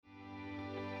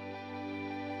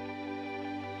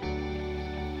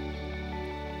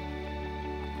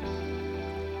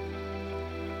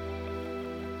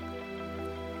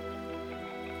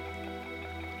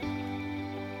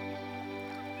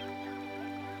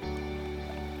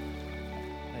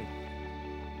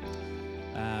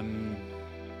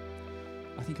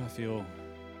I think I feel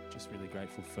just really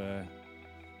grateful for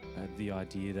the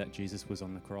idea that Jesus was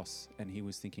on the cross and he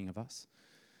was thinking of us.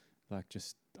 I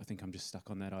think I'm just stuck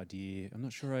on that idea. I'm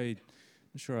not sure I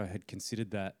had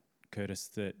considered that, Curtis.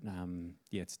 That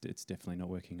it's definitely not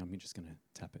working. I'm just going to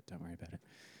tap it. Don't worry about it.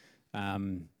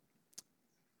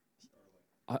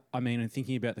 In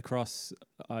thinking about the cross,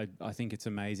 I think it's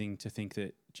amazing to think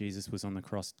that Jesus was on the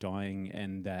cross dying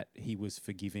and that he was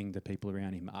forgiving the people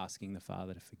around him, asking the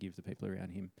Father to forgive the people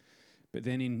around him. But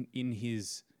then in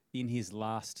his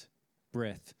last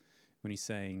breath, when he's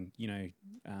saying,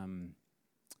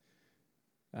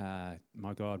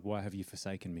 my God, why have you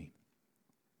forsaken me?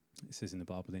 It says in the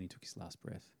Bible, then he took his last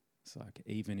breath. It's like,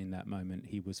 even in that moment,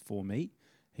 he was for me,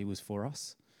 he was for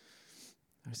us.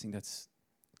 I just think that's,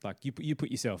 like, you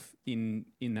put yourself in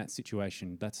that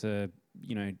situation. That's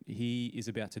he is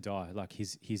about to die. Like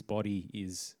his body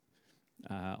is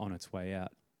on its way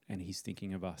out, and he's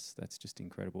thinking of us. That's just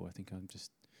incredible. I think I'm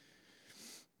just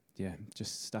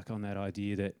stuck on that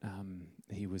idea that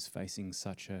he was facing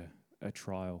such a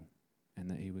trial, and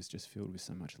that he was just filled with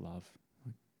so much love.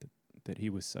 That he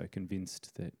was so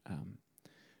convinced that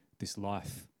this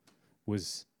life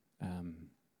was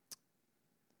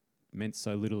meant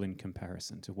so little in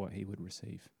comparison to what he would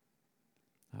receive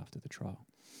after the trial.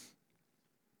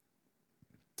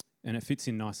 And it fits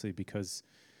in nicely because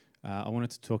I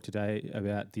wanted to talk today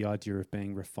about the idea of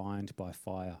being refined by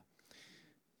fire.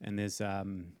 And there's a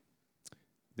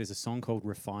song called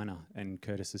Refiner, and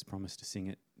Curtis has promised to sing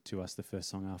it to us, the first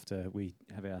song, after we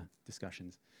have our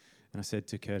discussions. And I said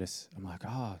to Curtis, I'm like,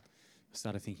 I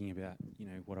started thinking about,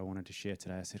 what I wanted to share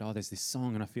today. I said, there's this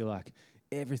song, and I feel like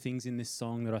everything's in this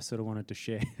song that I sort of wanted to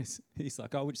share. He's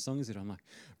like, which song is it? I'm like,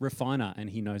 Refiner. And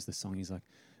he knows the song. He's like,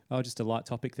 just a light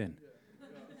topic then.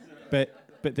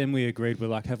 But then we agreed, we're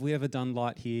like, have we ever done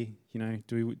light here?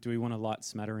 Do we want a light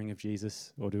smattering of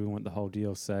Jesus, or do we want the whole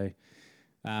deal? So,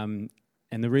 and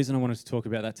the reason I wanted to talk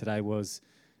about that today was,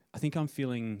 I think I'm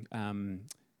feeling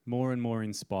more and more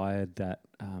inspired that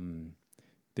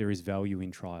there is value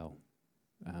in trial.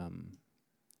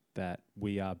 That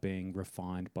we are being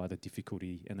refined by the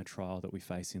difficulty and the trial that we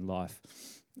face in life.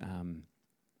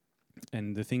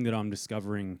 And the thing that I'm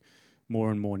discovering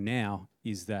more and more now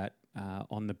is that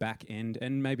on the back end,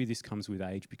 and maybe this comes with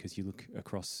age because you look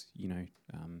across,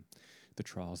 the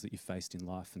trials that you've faced in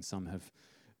life, and some have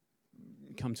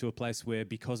come to a place where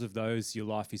because of those, your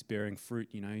life is bearing fruit.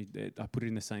 I put it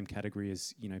in the same category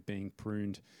as, being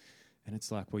pruned. And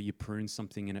it's like, you prune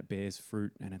something and it bears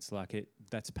fruit, and it's like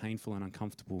that's painful and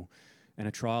uncomfortable. And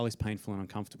a trial is painful and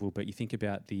uncomfortable, but you think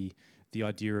about the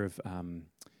idea of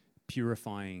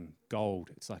purifying gold.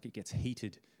 It's like it gets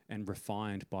heated and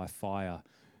refined by fire,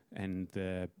 and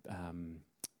the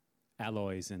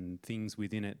alloys and things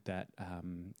within it that are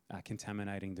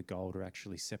contaminating the gold are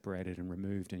actually separated and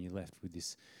removed, and you're left with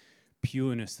this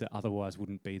pureness that otherwise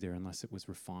wouldn't be there unless it was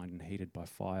refined and heated by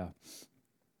fire.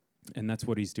 And that's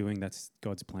what he's doing. That's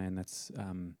God's plan. That's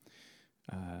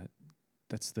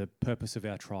the purpose of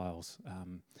our trials.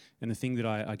 And the thing that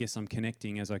I guess I'm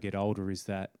connecting as I get older is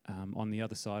that on the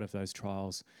other side of those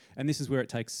trials, and this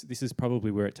is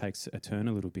probably where it takes a turn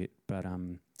a little bit, but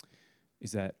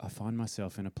is that I find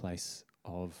myself in a place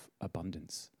of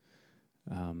abundance.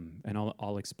 And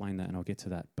I'll explain that, and I'll get to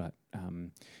that. But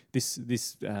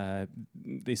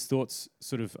these thoughts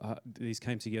sort of these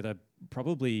came together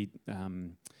probably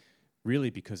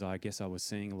really because I guess I was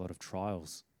seeing a lot of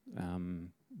trials.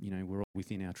 We're all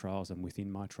within our trials. I'm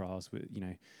within my trials.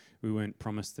 We weren't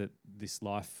promised that this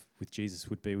life with Jesus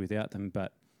would be without them.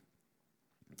 But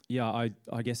I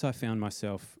guess I found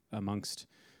myself amongst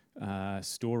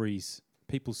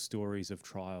people's stories of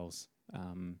trials.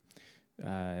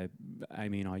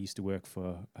 Amy and I used to work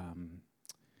for,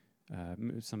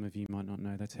 some of you might not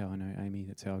know, that's how I know Amy,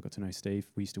 that's how I got to know Steve.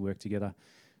 We used to work together.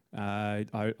 I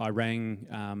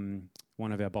rang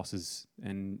one of our bosses,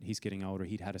 and he's getting older.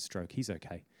 He'd had a stroke. He's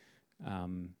okay.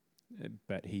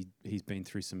 But he's been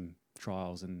through some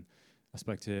trials, and I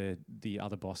spoke to the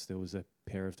other boss. There was a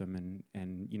pair of them,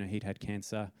 and he'd had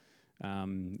cancer,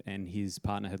 and his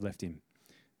partner had left him.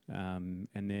 And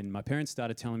then my parents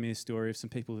started telling me a story of some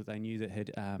people that they knew that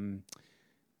had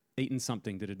eaten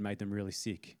something that had made them really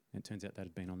sick. And it turns out that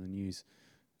had been on the news.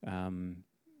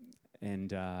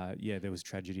 There was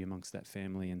tragedy amongst that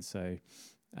family. And so,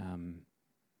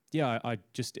 I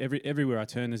just, everywhere I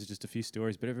turn, there's just a few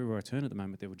stories, but everywhere I turn at the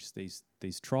moment, there were just these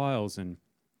trials. And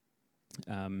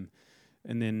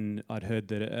then I'd heard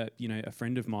that, a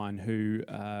friend of mine who...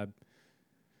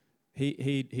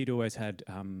 He'd always had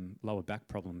lower back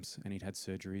problems, and he'd had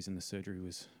surgeries, and the surgery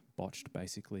was botched,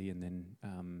 basically. And then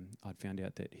I'd found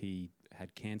out that he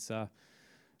had cancer,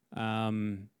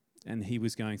 and he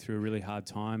was going through a really hard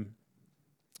time.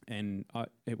 And I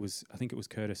think it was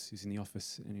Curtis who's in the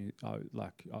office, and I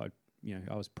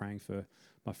was praying for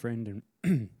my friend,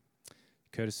 and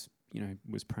Curtis,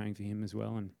 was praying for him as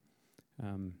well. And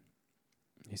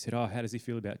he said, "Oh, how does he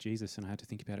feel about Jesus?" And I had to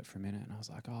think about it for a minute, and I was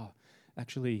like, "Oh,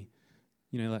 actually,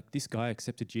 this guy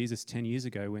accepted Jesus 10 years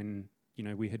ago when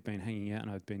we had been hanging out,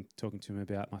 and I'd been talking to him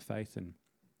about my faith, and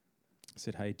I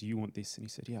said, 'Hey, do you want this?' And he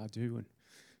said, 'Yeah, I do.' And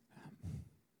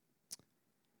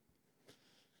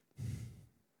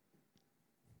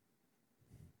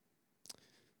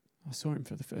I saw him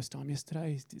for the first time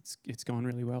yesterday. It's gone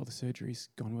really well. The surgery's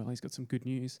gone well. He's got some good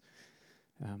news.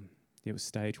 It was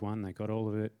stage 1. They got all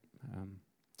of it.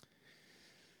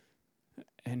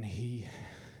 And he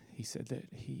said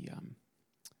that he'd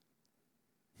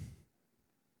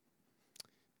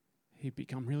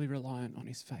become really reliant on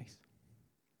his faith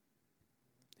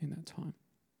in that time.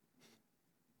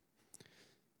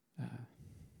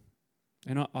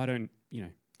 And I don't,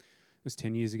 it was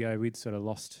 10 years ago. We'd sort of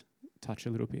lost touch a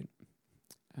little bit.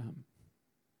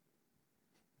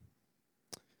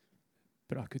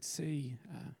 But I could see,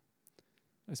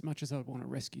 as much as I would want to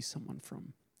rescue someone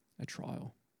from a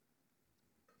trial,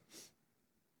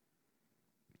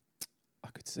 I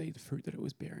could see the fruit that it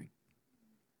was bearing.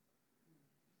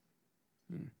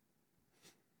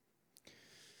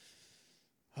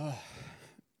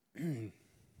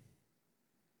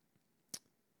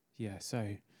 Yeah, so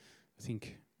I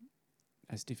think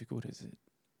as difficult as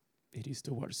it is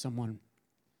to watch someone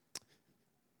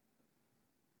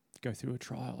go through a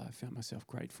trial, I found myself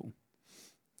grateful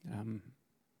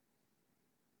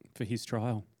for his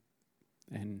trial.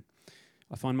 And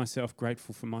I find myself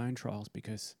grateful for my own trials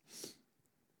because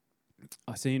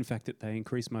I see, in fact, that they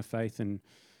increase my faith, and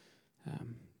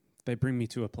they bring me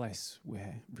to a place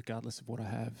where, regardless of what I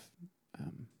have,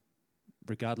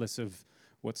 regardless of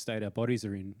what state our bodies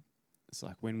are in, it's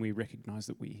like when we recognise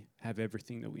that we have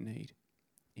everything that we need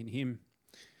in him,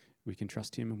 we can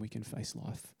trust him and we can face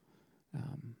life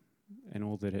and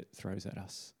all that it throws at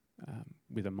us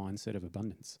with a mindset of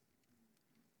abundance.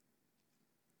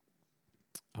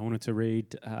 I wanted to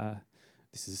read,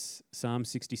 this is Psalm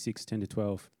 66,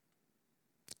 10-12.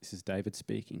 This is David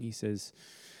speaking. He says,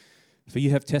 "For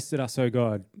you have tested us, O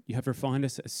God. You have refined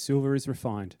us as silver is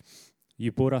refined.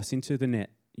 You brought us into the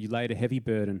net. You laid a heavy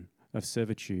burden of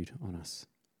servitude on us.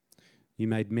 You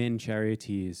made men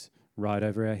charioteers ride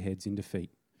over our heads in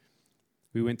defeat.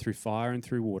 We went through fire and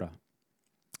through water,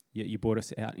 yet you brought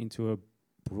us out into a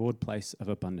broad place of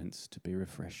abundance to be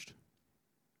refreshed."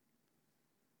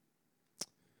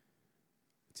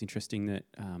 It's interesting that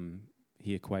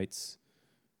he equates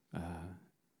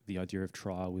the idea of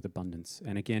trial with abundance.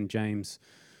 And again, James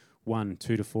 1,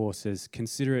 2-4 says,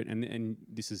 "Consider it," and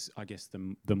this is, I guess,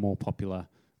 the more popular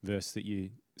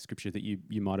scripture that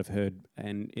you might have heard.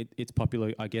 And it's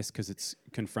popular, I guess, because it's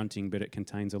confronting, but it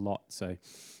contains a lot. So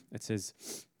it says,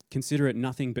 "Consider it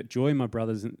nothing but joy, my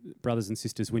brothers and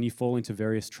sisters, when you fall into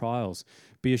various trials.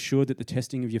 Be assured that the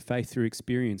testing of your faith through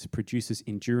experience produces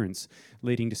endurance,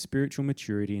 leading to spiritual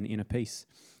maturity and inner peace.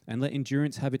 And let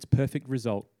endurance have its perfect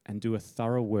result and do a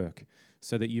thorough work,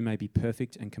 so that you may be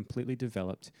perfect and completely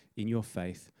developed in your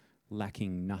faith,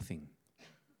 lacking nothing."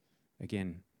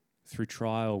 Again, through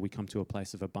trial, we come to a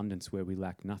place of abundance where we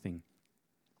lack nothing.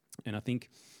 And I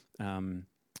think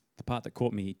the part that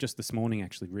caught me just this morning,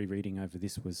 actually rereading over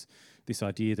this, was this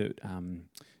idea that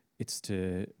it's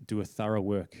to do a thorough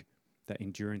work, that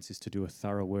endurance is to do a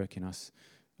thorough work in us,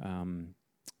 and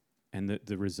that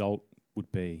the result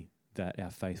would be that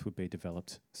our faith would be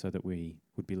developed so that we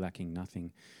would be lacking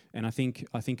nothing. And I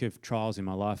think of trials in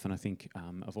my life, and I think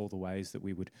of all the ways that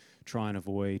we would try and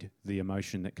avoid the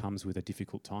emotion that comes with a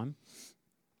difficult time,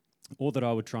 or that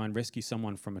I would try and rescue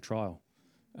someone from a trial,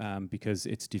 because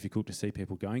it's difficult to see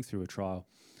people going through a trial.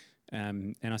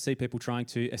 And I see people trying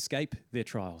to escape their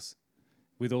trials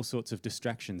with all sorts of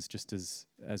distractions, just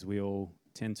as we all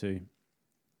tend to.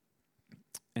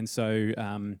 And so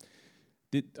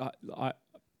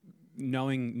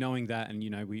knowing that, and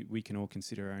we can all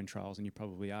consider our own trials, and you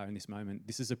probably are in this moment,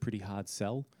 this is a pretty hard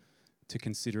sell to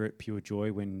consider it pure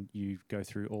joy when you go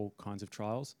through all kinds of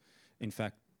trials. In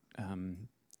fact,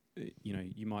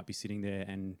 you might be sitting there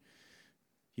and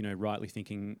rightly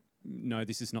thinking, no,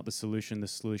 this is not the solution. The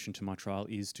solution to my trial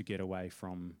is to get away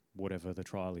from whatever the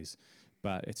trial is.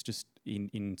 But it's just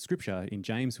in Scripture, in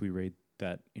James, we read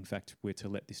that, in fact, we're to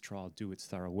let this trial do its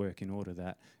thorough work in order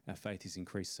that our faith is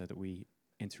increased so that we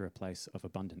enter a place of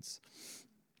abundance.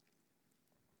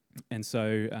 And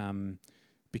so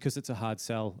because it's a hard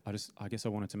sell, I guess I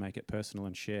wanted to make it personal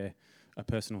and share a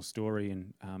personal story.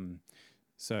 And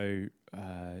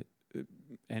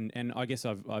and I guess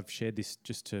I've shared this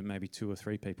just to maybe 2 or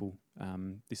 3 people.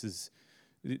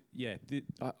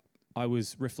 I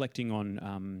was reflecting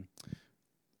on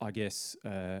I guess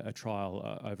a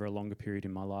trial over a longer period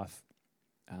in my life,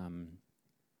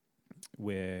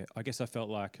 where I guess I felt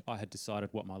like I had decided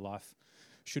what my life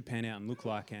should pan out and look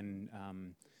like, and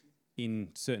in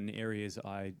certain areas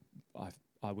I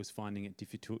was finding it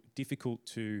difficult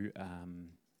to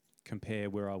compare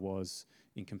where I was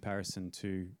in comparison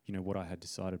to what I had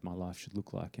decided my life should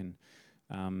look like. And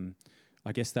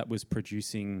I guess that was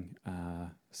producing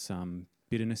some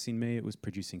bitterness in me. It was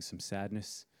producing some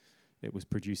sadness. It was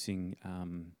producing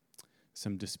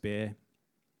some despair.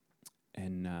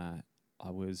 And I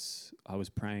was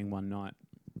praying one night.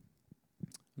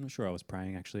 I'm not sure I was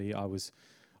praying actually. I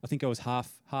think I was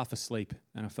half asleep,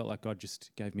 and I felt like God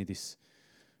just gave me this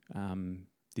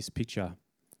this picture,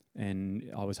 and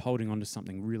I was holding on to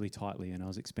something really tightly, and I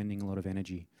was expending a lot of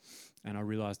energy, and I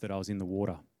realised that I was in the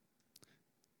water,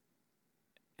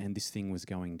 and this thing was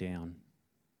going down,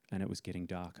 and it was getting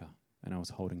darker, and I was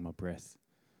holding my breath,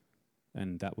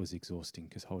 and that was exhausting,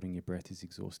 because holding your breath is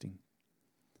exhausting.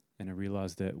 And I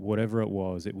realised that whatever it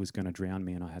was going to drown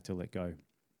me, and I had to let go.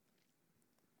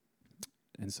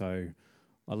 And so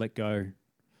I let go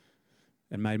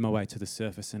and made my way to the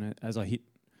surface. And as I hit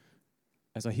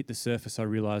the surface, I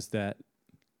realised that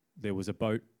there was a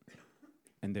boat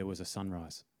and there was a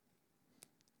sunrise.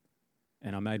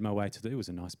 And I made my way to it was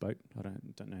a nice boat. I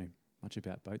don't know much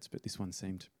about boats, but this one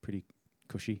seemed pretty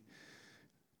cushy.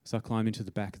 So I climbed into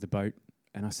the back of the boat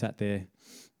and I sat there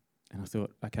and I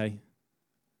thought, okay,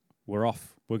 we're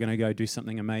off. We're going to go do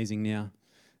something amazing now.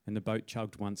 And the boat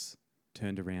chugged once,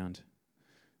 turned around,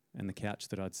 and the couch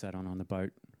that I'd sat on the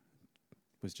boat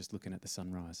was just looking at the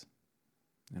sunrise.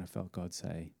 And I felt God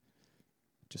say,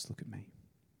 just look at me.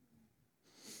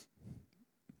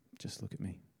 Just look at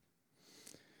me.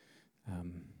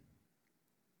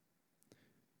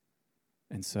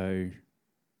 And so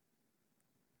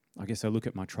I guess I look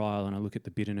at my trial and I look at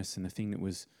the bitterness and the thing that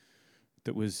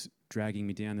was dragging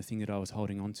me down, the thing that I was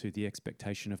holding on to, the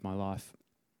expectation of my life.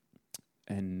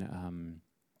 And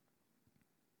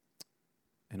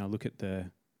I look at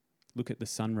the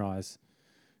sunrise,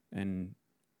 and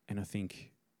I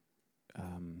think,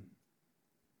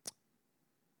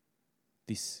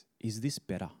 is this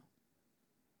better?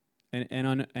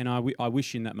 And I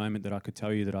wish in that moment that I could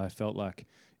tell you that I felt like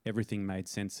everything made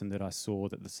sense, and that I saw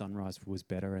that the sunrise was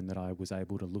better, and that I was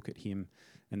able to look at him,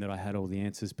 and that I had all the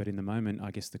answers. But in the moment,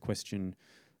 I guess the question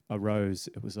arose.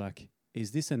 It was like,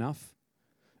 is this enough?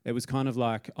 It was kind of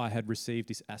like I had received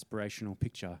this aspirational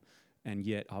picture, and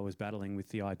yet I was battling with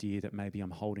the idea that maybe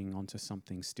I'm holding on to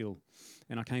something still.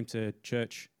 And I came to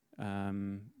church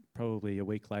probably a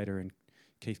week later, and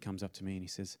Keith comes up to me and he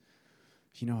says,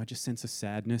 I just sense a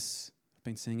sadness. I've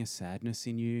been seeing a sadness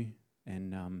in you,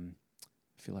 and I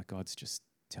feel like God's just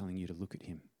telling you to look at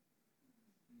him.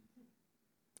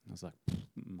 And I was like,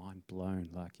 mind blown,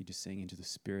 like you're just seeing into the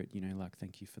spirit, like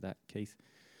thank you for that, Keith.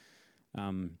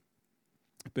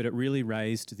 But it really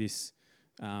raised this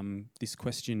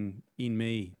question in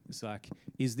me. It's like,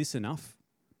 is this enough?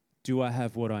 Do I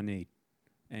have what I need?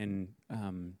 And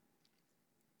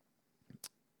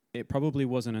it probably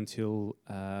wasn't until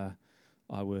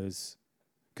I was,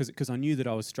 because I knew that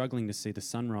I was struggling to see the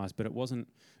sunrise, but it wasn't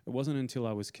until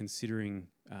I was considering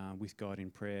with God in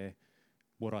prayer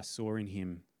what I saw in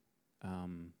him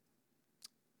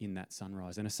in that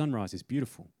sunrise. And a sunrise is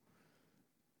beautiful.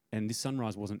 And this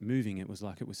sunrise wasn't moving. It was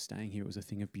like it was staying here. It was a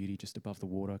thing of beauty just above the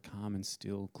water, calm and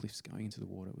still, cliffs going into the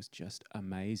water. It was just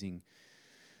amazing.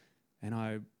 And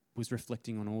I was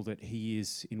reflecting on all that he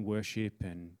is in worship,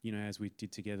 and, as we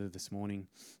did together this morning,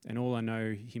 and all I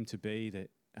know him to be, that,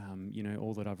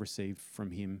 all that I've received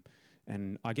from him.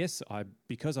 And I guess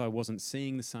because I wasn't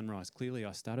seeing the sunrise clearly,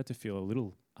 I started to feel a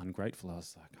little ungrateful. I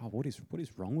was like, oh, what is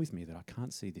wrong with me that I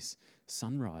can't see this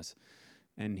sunrise?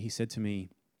 And he said to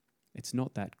me, it's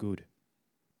not that good.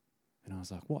 And I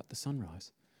was like, what, the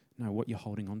sunrise? No, what you're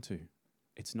holding on to,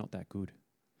 it's not that good.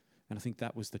 And I think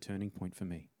that was the turning point for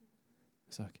me.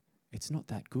 It's like, it's not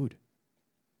that good.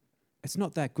 It's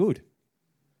not that good.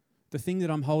 The thing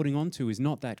that I'm holding on to is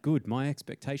not that good. My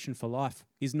expectation for life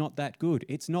is not that good.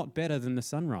 It's not better than the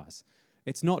sunrise.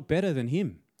 It's not better than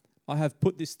him. I have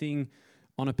put this thing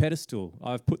on a pedestal.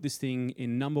 I've put this thing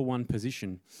in number one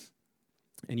position.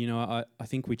 And, I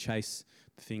think we chase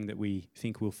the thing that we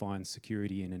think we'll find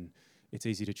security in, and it's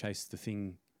easy to chase the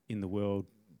thing in the world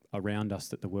around us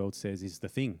that the world says is the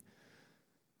thing.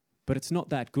 But it's not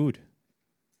that good.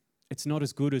 it's not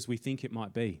as good as we think it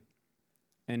might be.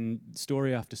 And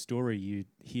story after story, you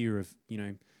hear of,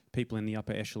 people in the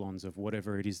upper echelons of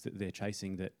whatever it is that they're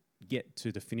chasing that get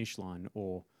to the finish line,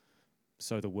 or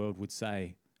so the world would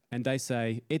say. And they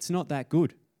say, it's not that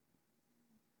good.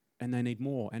 And they need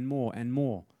more and more and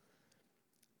more.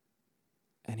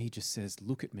 And he just says,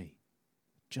 look at me.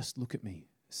 Just look at me.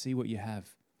 See what you have.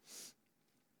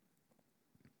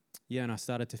 Yeah, and I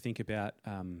started to think about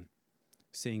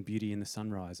seeing beauty in the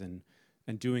sunrise and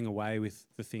doing away with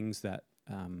the things that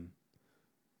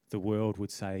the world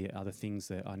would say are the things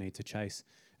that I need to chase.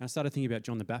 And I started thinking about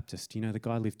John the Baptist. The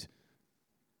guy lived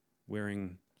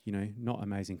wearing, not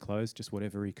amazing clothes, just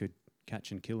whatever he could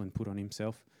catch and kill and put on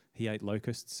himself. He ate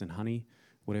locusts and honey,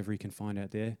 whatever he can find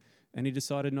out there. And he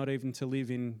decided not even to live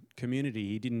in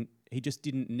community. He just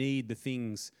didn't need the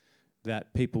things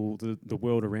that people, the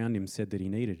world around him said that he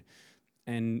needed.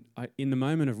 And in the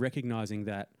moment of recognizing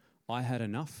that I had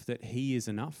enough, that he is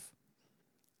enough,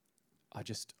 I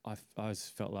just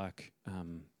felt like,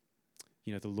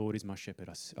 the Lord is my shepherd.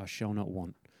 I shall not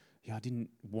want. I didn't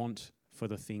want for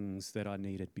the things that I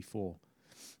needed before.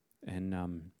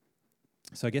 And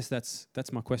so I guess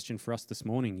that's my question for us this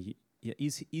morning.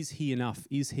 Is he enough?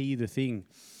 Is he the thing?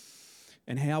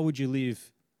 And how would you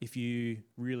live if you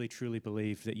really truly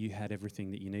believed that you had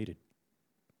everything that you needed?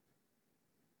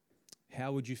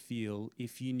 How would you feel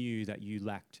if you knew that you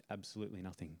lacked absolutely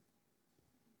nothing?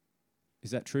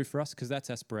 Is that true for us? Because that's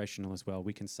aspirational as well.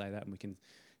 We can say that and we can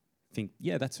think,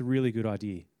 yeah, that's a really good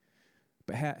idea.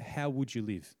 But how would you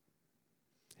live?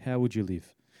 How would you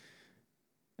live?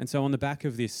 And so on the back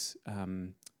of this,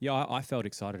 I felt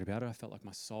excited about it. I felt like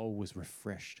my soul was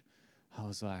refreshed. I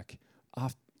was like,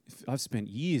 I've spent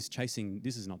years chasing,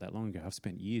 this is not that long ago, I've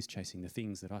spent years chasing the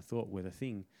things that I thought were the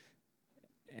thing.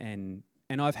 And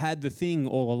I've had the thing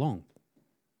all along.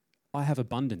 I have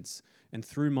abundance. And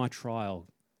through my trial,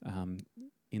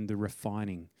 in the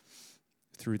refining,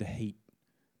 through the heat,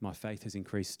 my faith has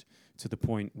increased to the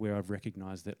point where I've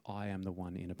recognized that I am the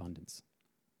one in abundance.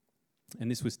 And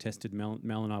this was tested. Mel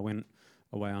and I went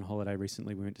away on holiday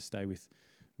recently. We went to stay with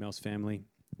Mel's family.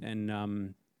 And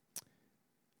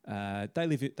they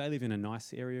live in a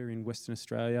nice area in Western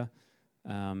Australia.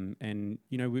 And,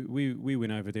 we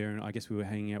went over there, and I guess we were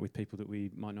hanging out with people that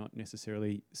we might not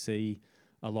necessarily see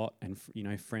a lot, and,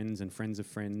 friends and friends of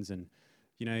friends. And,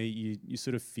 you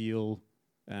sort of feel,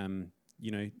 an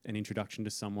introduction to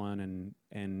someone,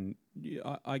 and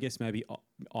I guess maybe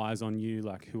eyes on you,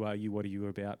 like, who are you, what are you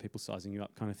about, people sizing you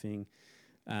up kind of thing.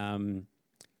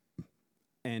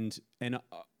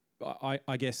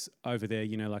 I guess over there,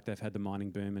 like they've had the mining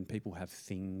boom and people have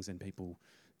things and people,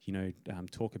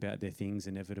 talk about their things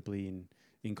inevitably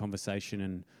in conversation.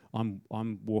 And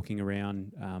I'm walking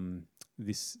around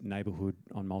this neighbourhood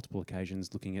on multiple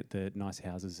occasions looking at the nice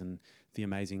houses and the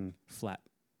amazing flat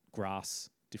grass,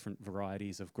 different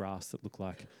varieties of grass that look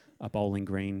like a bowling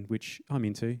green, which I'm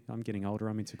into. I'm getting older,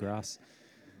 I'm into grass.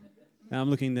 I'm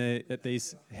looking at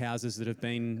these houses that have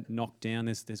been knocked down.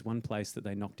 There's one place that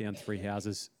they knocked down 3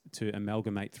 houses to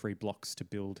amalgamate 3 blocks to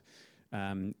build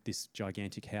this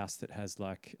gigantic house that has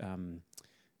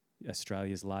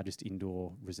Australia's largest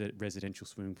indoor residential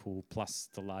swimming pool, plus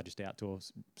the largest outdoor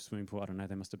swimming pool. I don't know,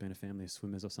 there must have been a family of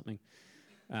swimmers or something.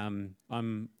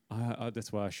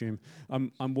 That's why I assume.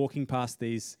 I'm walking past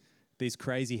these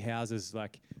crazy houses,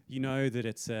 that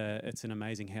it's an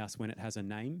amazing house when it has a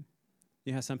name.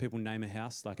 You know how some people name a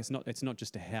house? Like, it's not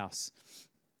just a house.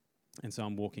 And so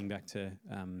I'm walking back to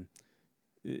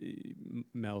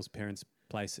Mel's parents'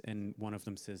 place, and one of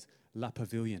them says, La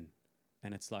Pavilion.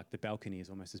 And it's like the balcony is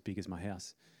almost as big as my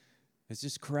house. It's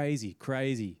just crazy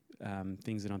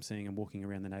things that I'm seeing. I'm walking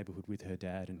around the neighbourhood with her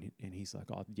dad, and he's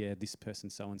like, oh, yeah, this person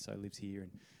so-and-so lives here,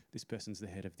 and this person's the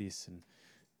head of this,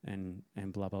 and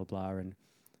blah, blah, blah.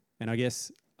 And I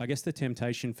guess the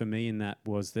temptation for me in that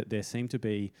was that there seemed to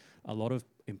be a lot of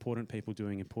important people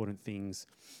doing important things,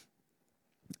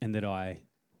 and that I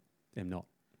am not,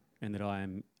 and that I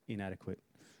am inadequate,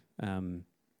 and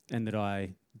that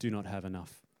I do not have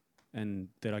enough, and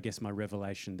that I guess my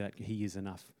revelation that he is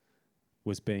enough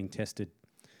was being tested.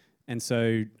 And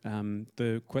so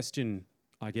the question,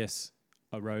 I guess,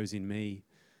 arose in me.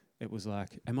 It was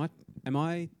like, am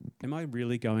I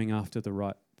really going after the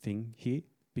right thing here?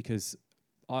 Because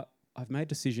I've made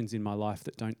decisions in my life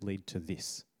that don't lead to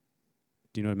this.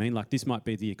 Do you know what I mean? Like, this might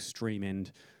be the extreme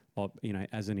end of,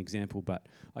 as an example, but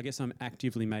I guess I'm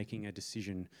actively making a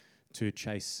decision to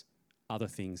chase other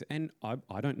things. And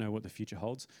I don't know what the future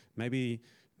holds. Maybe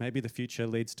the future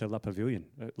leads to La Pavilion.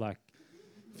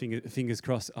 Fingers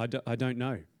crossed. I don't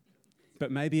know.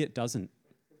 But maybe it doesn't.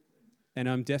 And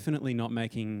I'm definitely not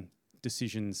making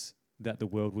decisions that the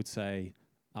world would say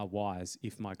are wise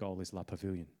if my goal is La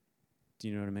Pavilion. Do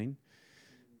you know what I mean?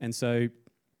 And so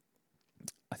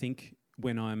I think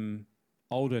when I'm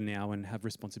older now and have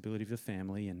responsibility for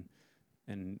family and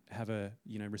have a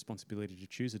responsibility to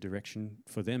choose a direction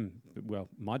for them, well,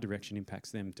 my direction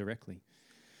impacts them directly.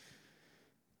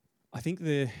 I think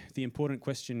the important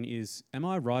question is, am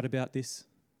I right about this?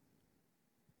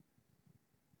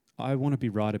 I want to be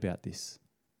right about this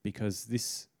because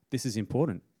this is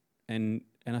important, and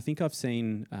I think I've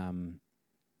seen a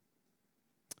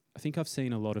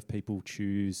lot of people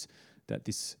choose that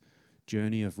this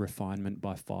journey of refinement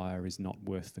by fire is not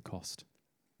worth the cost.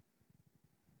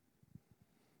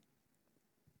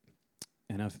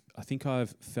 And I think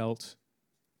I've felt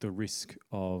the risk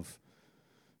of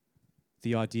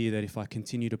the idea that if I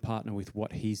continue to partner with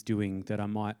what he's doing, that I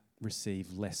might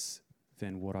receive less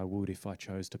than what I would if I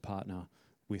chose to partner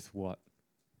with what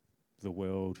the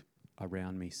world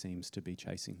around me seems to be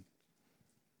chasing.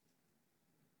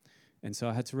 And so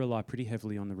I had to rely pretty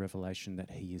heavily on the revelation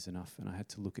that he is enough, and I had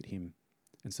to look at him.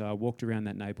 And so I walked around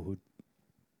that neighbourhood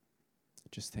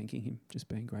just thanking him, just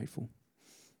being grateful.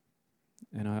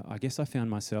 And I guess I found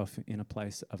myself in a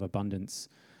place of abundance,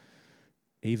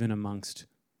 even amongst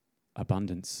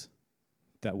abundance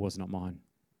that was not mine.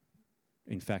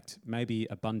 In fact, maybe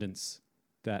abundance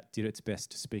that did its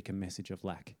best to speak a message of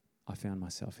lack. I found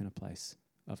myself in a place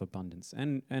of abundance.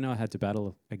 And I had to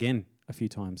battle again a few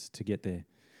times to get there.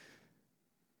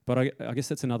 But I guess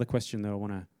that's another question that I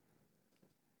want to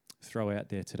throw out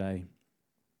there today.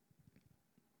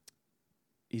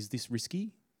 Is this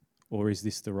risky, or is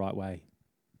this the right way?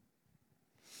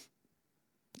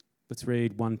 Let's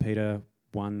read 1 Peter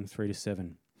 1,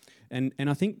 3-7. And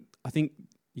I think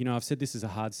I've said this is a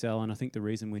hard sell, and I think the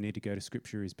reason we need to go to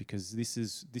Scripture is because this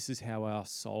is how our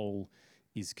soul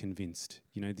is convinced.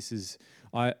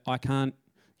 I can't,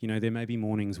 there may be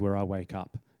mornings where I wake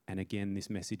up and again this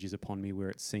message is upon me where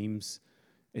it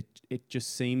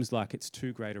just seems like it's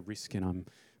too great a risk and I'm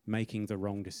making the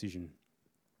wrong decision.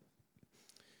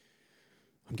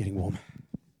 I'm getting warm.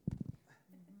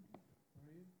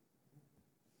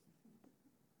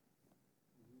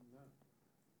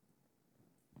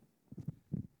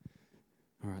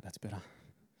 All right, that's better.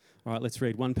 All right, let's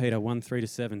read 1 Peter 1,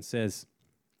 3-7 says,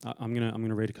 I'm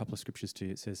gonna read a couple of scriptures to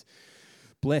you. It says,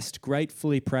 "Blessed,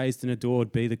 gratefully praised and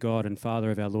adored be the God and Father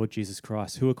of our Lord Jesus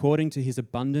Christ, who according to his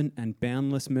abundant and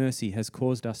boundless mercy has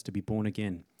caused us to be born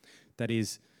again. That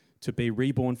is, to be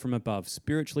reborn from above,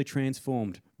 spiritually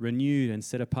transformed, renewed and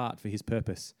set apart for his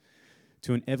purpose,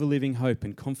 to an ever-living hope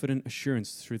and confident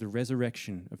assurance through the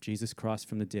resurrection of Jesus Christ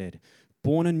from the dead,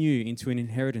 born anew into an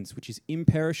inheritance which is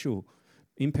imperishable,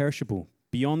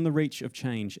 beyond the reach of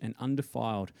change and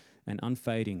undefiled and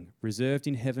unfading, reserved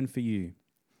in heaven for you,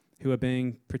 who are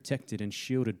being protected and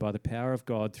shielded by the power of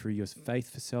God through your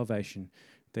faith for salvation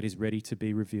that is ready to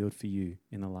be revealed for you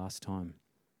in the last time.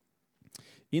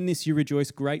 In this you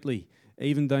rejoice greatly,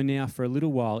 even though now for a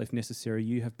little while, if necessary,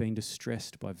 you have been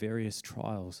distressed by various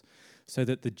trials, so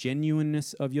that the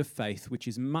genuineness of your faith, which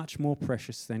is much more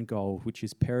precious than gold, which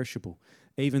is perishable,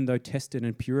 even though tested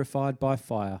and purified by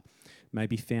fire, may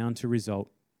be found to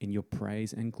result in your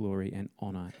praise and glory and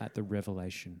honour at the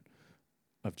revelation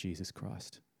of Jesus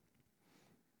Christ."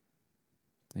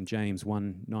 And James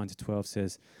 1, 9-12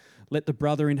 says, "Let the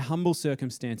brother in humble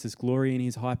circumstances glory in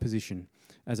his high position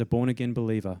as a born-again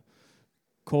believer,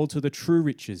 called to the true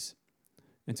riches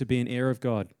and to be an heir of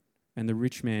God, and the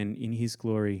rich man in his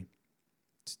glory,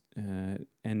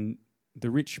 and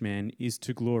the rich man is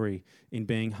to glory in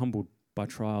being humbled by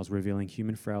trials revealing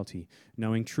human frailty,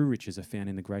 knowing true riches are found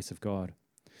in the grace of God.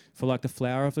 For like the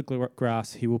flower of the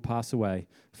grass, he will pass away.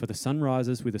 For the sun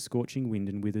rises with a scorching wind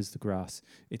and withers the grass.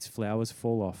 Its flowers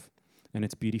fall off, and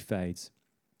its beauty fades.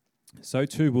 So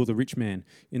too will the rich man,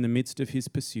 in the midst of his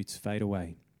pursuits, fade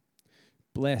away.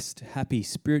 Blessed, happy,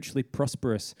 spiritually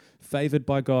prosperous, favoured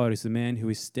by God is the man who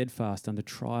is steadfast under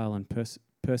trial and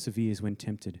perseveres when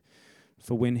tempted.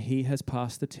 For when he has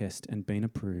passed the test and been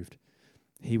approved,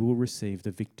 he will receive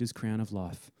the victor's crown of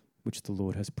life, which the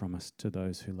Lord has promised to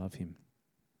those who love him."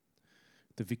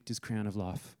 The victor's crown of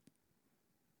life.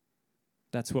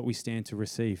 That's what we stand to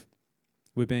receive.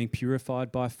 We're being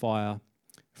purified by fire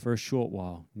for a short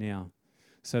while now,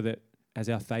 so that as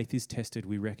our faith is tested,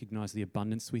 we recognize the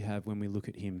abundance we have when we look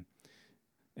at him.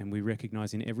 And we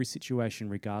recognize in every situation,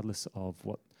 regardless of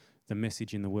what the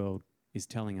message in the world is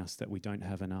telling us, that we don't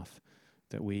have enough,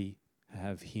 that we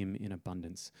have him in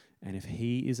abundance. And if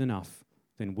he is enough,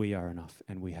 then we are enough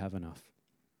and we have enough.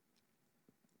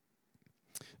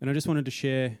 And I just wanted to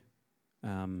share,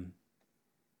 I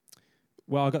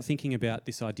got thinking about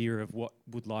this idea of what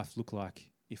would life look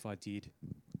like if I did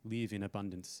live in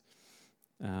abundance.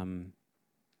 And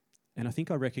I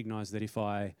think I recognise that if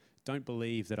I don't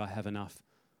believe that I have enough,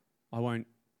 I won't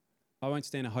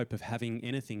stand a hope of having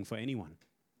anything for anyone.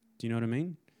 Do you know what I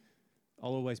mean?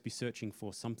 I'll always be searching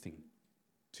for something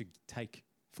to take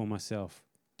for myself,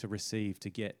 to receive, to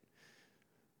get.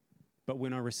 But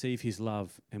when I receive his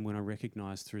love and when I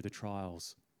recognise through the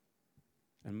trials,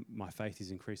 and my faith is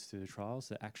increased through the trials,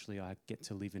 that actually I get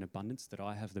to live in abundance, that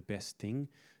I have the best thing,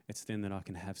 it's then that I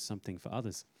can have something for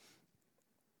others.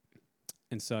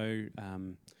 And so,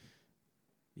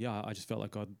 I just felt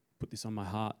like God put this on my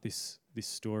heart, this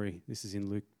story. This is in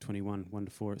Luke 21,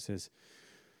 1-4. It says,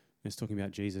 it's talking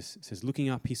about Jesus. It says, looking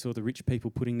up, he saw the rich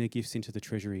people putting their gifts into the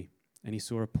treasury, and he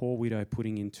saw a poor widow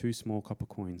putting in 2 small copper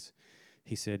coins.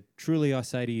 He said, truly I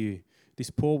say to you, this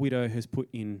poor widow has put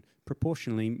in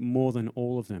proportionally more than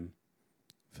all of them,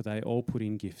 for they all put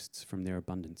in gifts from their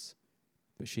abundance.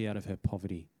 But she out of her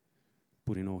poverty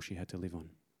put in all she had to live on.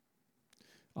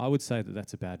 I would say that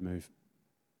that's a bad move.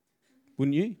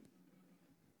 Wouldn't you?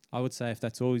 I would say if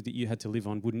that's all that you had to live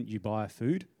on, wouldn't you buy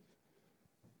food?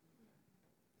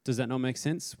 Does that not make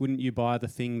sense? Wouldn't you buy the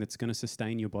thing that's going to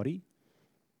sustain your body?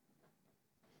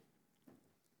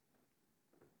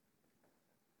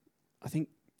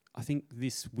 I think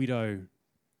this widow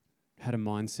had a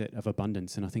mindset of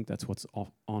abundance, and I think that's what's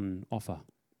on offer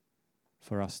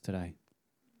for us today.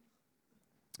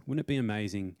 Wouldn't it be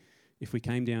amazing if we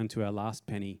came down to our last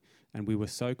penny and we were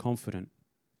so confident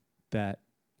that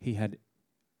he had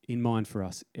in mind for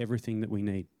us everything that we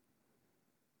need,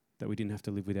 that we didn't have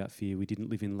to live without fear, we didn't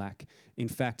live in lack. In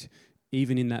fact,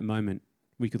 even in that moment,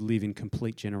 we could live in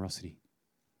complete generosity,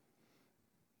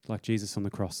 like Jesus on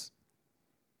the cross.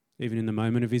 Even in the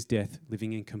moment of his death,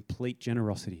 living in complete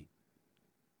generosity.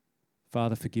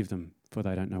 Father, forgive them, for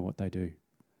they don't know what they do.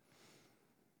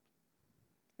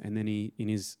 And then he, in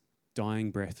his dying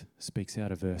breath, speaks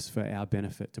out a verse for our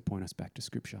benefit to point us back to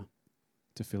Scripture,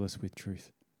 to fill us with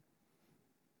truth.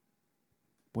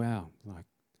 Wow,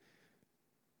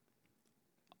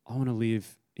 I want to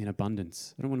live in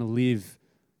abundance. I don't want to live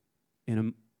in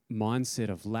a mindset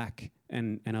of lack.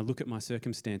 And I look at my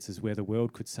circumstances where the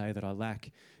world could say that I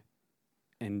lack.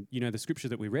 And, the scripture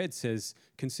that we read says,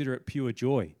 consider it pure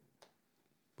joy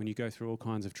when you go through all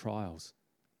kinds of trials.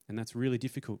 And that's really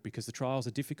difficult because the trials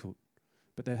are difficult,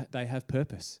 but they have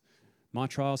purpose. My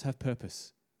trials have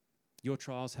purpose. Your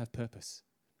trials have purpose.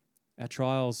 Our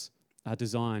trials are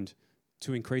designed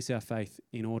to increase our faith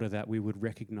in order that we would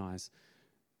recognize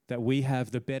that we have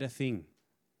the better thing.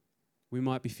 We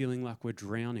might be feeling like we're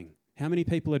drowning. How many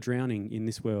people are drowning in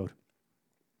this world?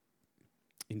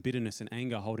 In bitterness and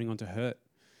anger, holding on to hurt.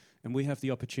 And we have the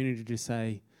opportunity to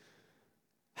say,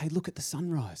 hey, look at the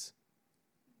sunrise.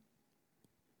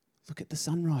 Look at the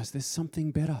sunrise. There's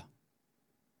something better.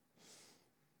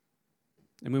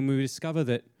 And when we discover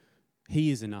that he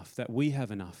is enough, that we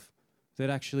have enough, that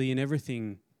actually in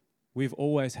everything we've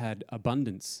always had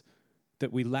abundance,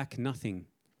 that we lack nothing.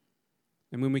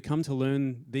 And when we come to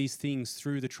learn these things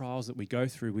through the trials that we go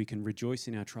through, we can rejoice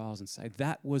in our trials and say,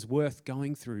 that was worth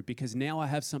going through because now I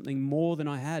have something more than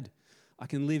I had. I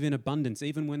can live in abundance.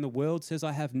 Even when the world says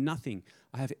I have nothing,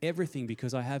 I have everything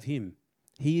because I have him.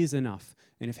 He is enough.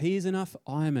 And if he is enough,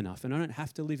 I am enough. And I don't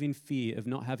have to live in fear of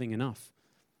not having enough.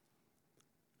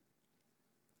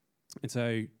 And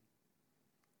so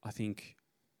I think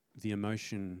the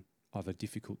emotion of a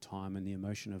difficult time and the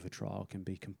emotion of a trial can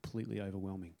be completely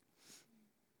overwhelming.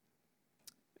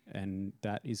 And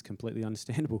that is completely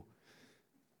understandable.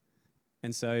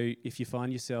 And so if you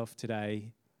find yourself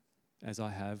today, as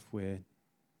I have, where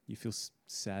you feel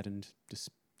saddened,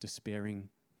 despairing,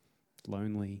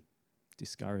 lonely,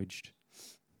 discouraged,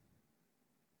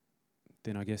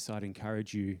 then I guess I'd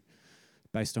encourage you,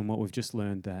 based on what we've just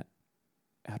learned, that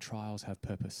our trials have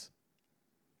purpose.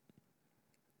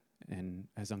 And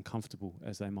as uncomfortable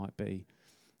as they might be,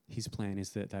 his plan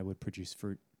is that they would produce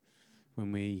fruit.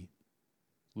 When we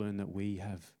learn that we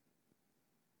have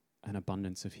an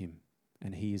abundance of him,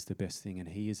 and he is the best thing, and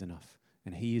he is enough,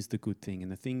 and he is the good thing,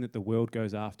 and the thing that the world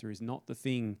goes after is not the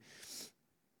thing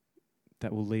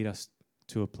that will lead us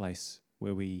to a place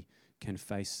where we can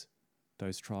face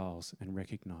those trials and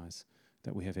recognize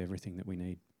that we have everything that we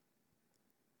need.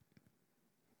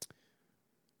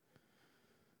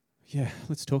 Yeah,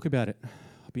 let's talk about it.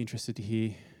 I'll be interested to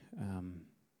hear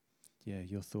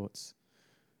your thoughts.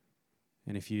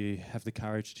 And if you have the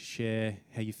courage to share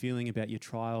how you're feeling about your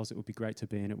trials, it would be great to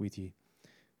be in it with you.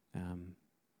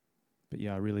 But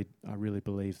I really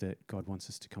believe that God wants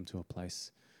us to come to a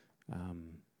place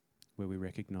where we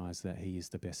recognize that he is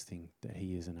the best thing, that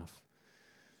he is enough,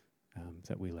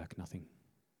 that we lack nothing.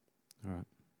 All right.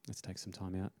 Let's take some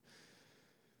time out.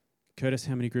 Curtis,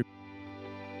 how many groups?